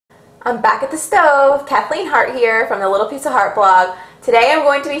I'm back at the stove. Kathleen Hart here from the Little Piece of Heart blog. Today I'm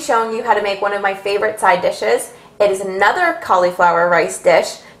going to be showing you how to make one of my favorite side dishes. It is another cauliflower rice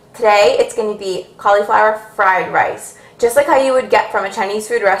dish. Today it's going to be cauliflower fried rice. Just like how you would get from a Chinese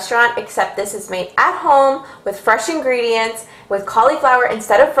food restaurant, except this is made at home with fresh ingredients, with cauliflower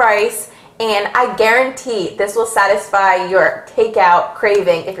instead of rice, and I guarantee this will satisfy your takeout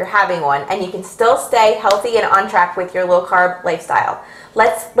craving if you're having one, and you can still stay healthy and on track with your low carb lifestyle.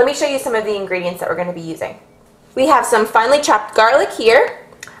 Let me show you some of the ingredients that we're going to be using. We have some finely chopped garlic here.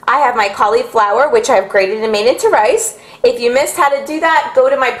 I have my cauliflower, which I've grated and made into rice. If you missed how to do that, go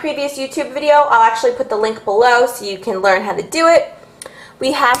to my previous YouTube video. I'll actually put the link below so you can learn how to do it.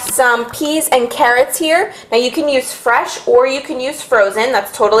 We have some peas and carrots here. Now you can use fresh or you can use frozen.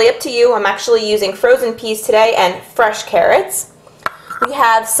 That's totally up to you. I'm actually using frozen peas today and fresh carrots. We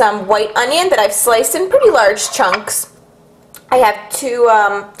have some white onion that I've sliced in pretty large chunks. I have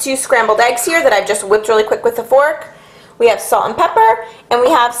two scrambled eggs here that I've just whipped really quick with a fork. We have salt and pepper, and we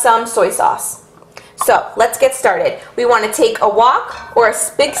have some soy sauce. So let's get started. We want to take a wok or a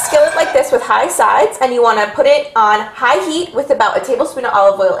big skillet like this with high sides, and you want to put it on high heat with about a tablespoon of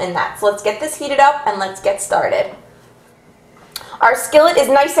olive oil in that. So let's get this heated up and let's get started. Our skillet is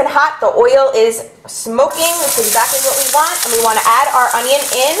nice and hot. The oil is smoking, which is exactly what we want, and we want to add our onion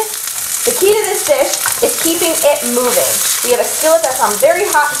in. The key to this dish is keeping it moving. We have a skillet that's on very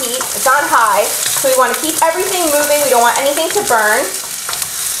hot heat. It's on high, so we want to keep everything moving. We don't want anything to burn.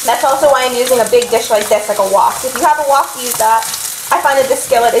 That's also why I'm using a big dish like this, like a wok. If you have a wok, use that. I find that this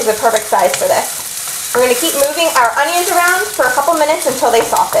skillet is the perfect size for this. We're going to keep moving our onions around for a couple minutes until they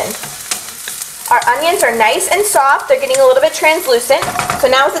soften. Our onions are nice and soft. They're getting a little bit translucent. So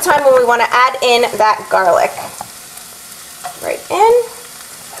now is the time when we want to add in that garlic. Right in.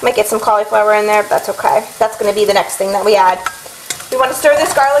 Might get some cauliflower in there, but that's okay. That's going to be the next thing that we add. We want to stir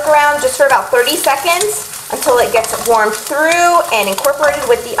this garlic around just for about 30 seconds until it gets warmed through and incorporated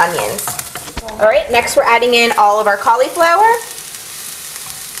with the onions. Alright, next we're adding in all of our cauliflower.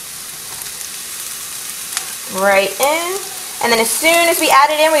 Right in. And then as soon as we add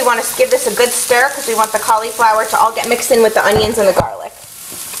it in, we want to give this a good stir because we want the cauliflower to all get mixed in with the onions and the garlic.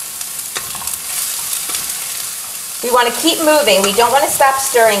 We want to keep moving. We don't want to stop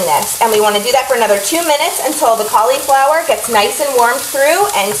stirring this. And we want to do that for another 2 minutes until the cauliflower gets nice and warmed through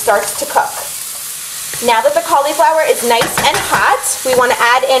and starts to cook. Now that the cauliflower is nice and hot, we want to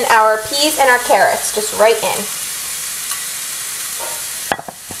add in our peas and our carrots, just right in.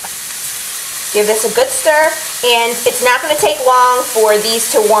 Give this a good stir, and it's not going to take long for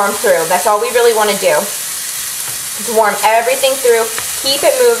these to warm through. That's all we really want to do. To warm everything through, keep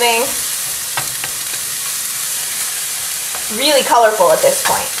it moving. Really colorful at this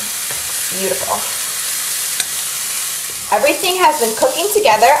point. Beautiful. Everything has been cooking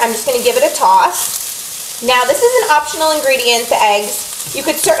together. I'm just going to give it a toss. Now this is an optional ingredient, the eggs. You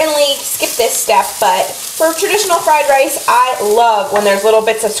could certainly skip this step, but for traditional fried rice, I love when there's little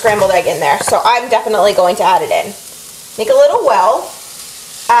bits of scrambled egg in there. So I'm definitely going to add it in. Make a little well.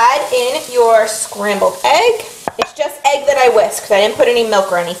 Add in your scrambled egg. It's just egg that I whisked because I didn't put any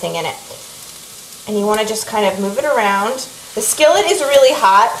milk or anything in it. And you want to just kind of move it around. The skillet is really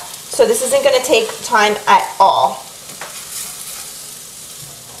hot, so this isn't going to take time at all.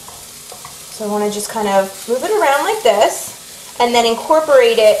 So I want to just kind of move it around like this, and then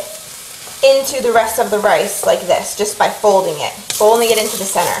incorporate it into the rest of the rice like this, just by folding it into the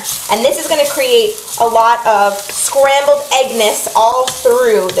center. And this is going to create a lot of scrambled eggness all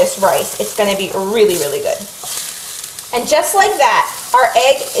through this rice. It's going to be really, really good. And just like that, our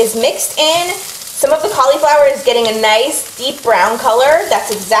egg is mixed in. Some of the cauliflower is getting a nice deep brown color. That's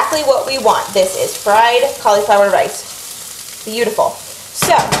exactly what we want. This is fried cauliflower rice. Beautiful.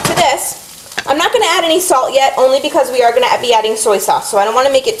 So, to this, I'm not going to add any salt yet, only because we are going to be adding soy sauce, so I don't want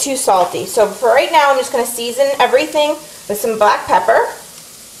to make it too salty. So for right now, I'm just going to season everything with some black pepper.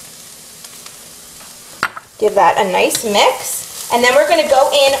 Give that a nice mix. And then we're going to go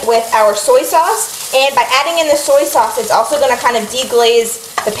in with our soy sauce, and by adding in the soy sauce, it's also going to kind of deglaze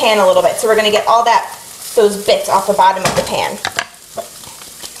the pan a little bit. So we're going to get all those bits off the bottom of the pan.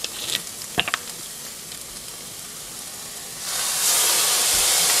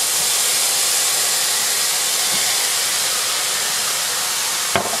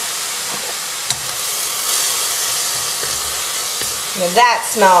 Now that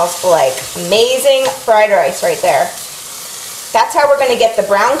smells like amazing fried rice right there. That's how we're going to get the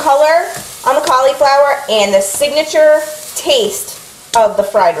brown color on the cauliflower and the signature taste of the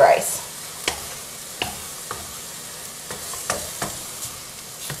fried rice.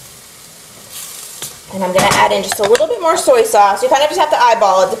 And I'm going to add in just a little bit more soy sauce. You kind of just have to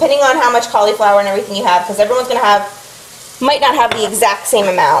eyeball it, depending on how much cauliflower and everything you have, because everyone's going to might not have the exact same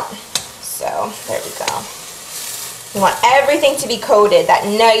amount. So, there we go. You want everything to be coated, that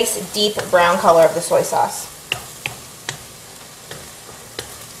nice, deep brown color of the soy sauce.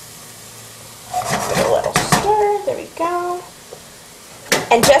 Give it a little stir. There we go.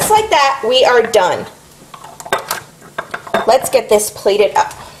 And just like that, we are done. Let's get this plated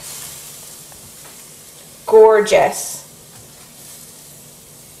up. Gorgeous.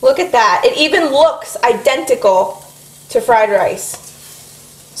 Look at that. It even looks identical to fried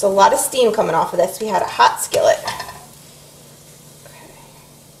rice. There's a lot of steam coming off of this. We had a hot skillet. Okay.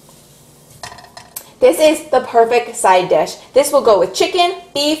 This is the perfect side dish. This will go with chicken,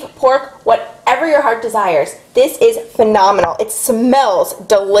 beef, pork, whatever your heart desires. This is phenomenal. It smells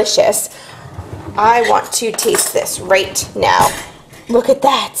delicious. I want to taste this right now. Look at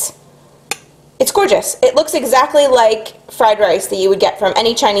that. It's gorgeous. It looks exactly like fried rice that you would get from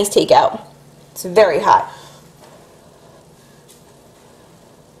any Chinese takeout. It's very hot.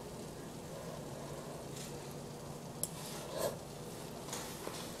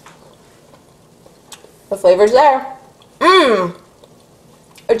 The flavor's there. Mmm.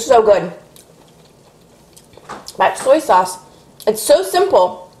 It's so good. That soy sauce. It's so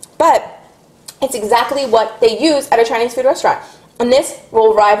simple, but it's exactly what they use at a Chinese food restaurant. And this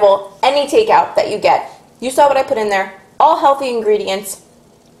will rival any takeout that you get. You saw what I put in there. All healthy ingredients.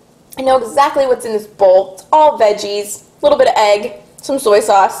 I know exactly what's in this bowl. It's all veggies, a little bit of egg, some soy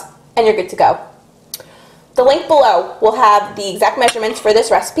sauce, and you're good to go. The link below will have the exact measurements for this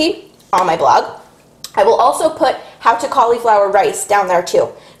recipe on my blog. I will also put how to cauliflower rice down there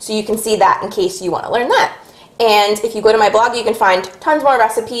too, so you can see that in case you want to learn that. And if you go to my blog, you can find tons more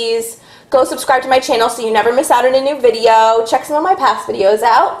recipes. Go subscribe to my channel so you never miss out on a new video. Check some of my past videos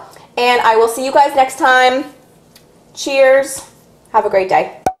out. And I will see you guys next time. Cheers. Have a great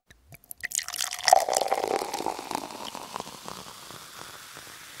day.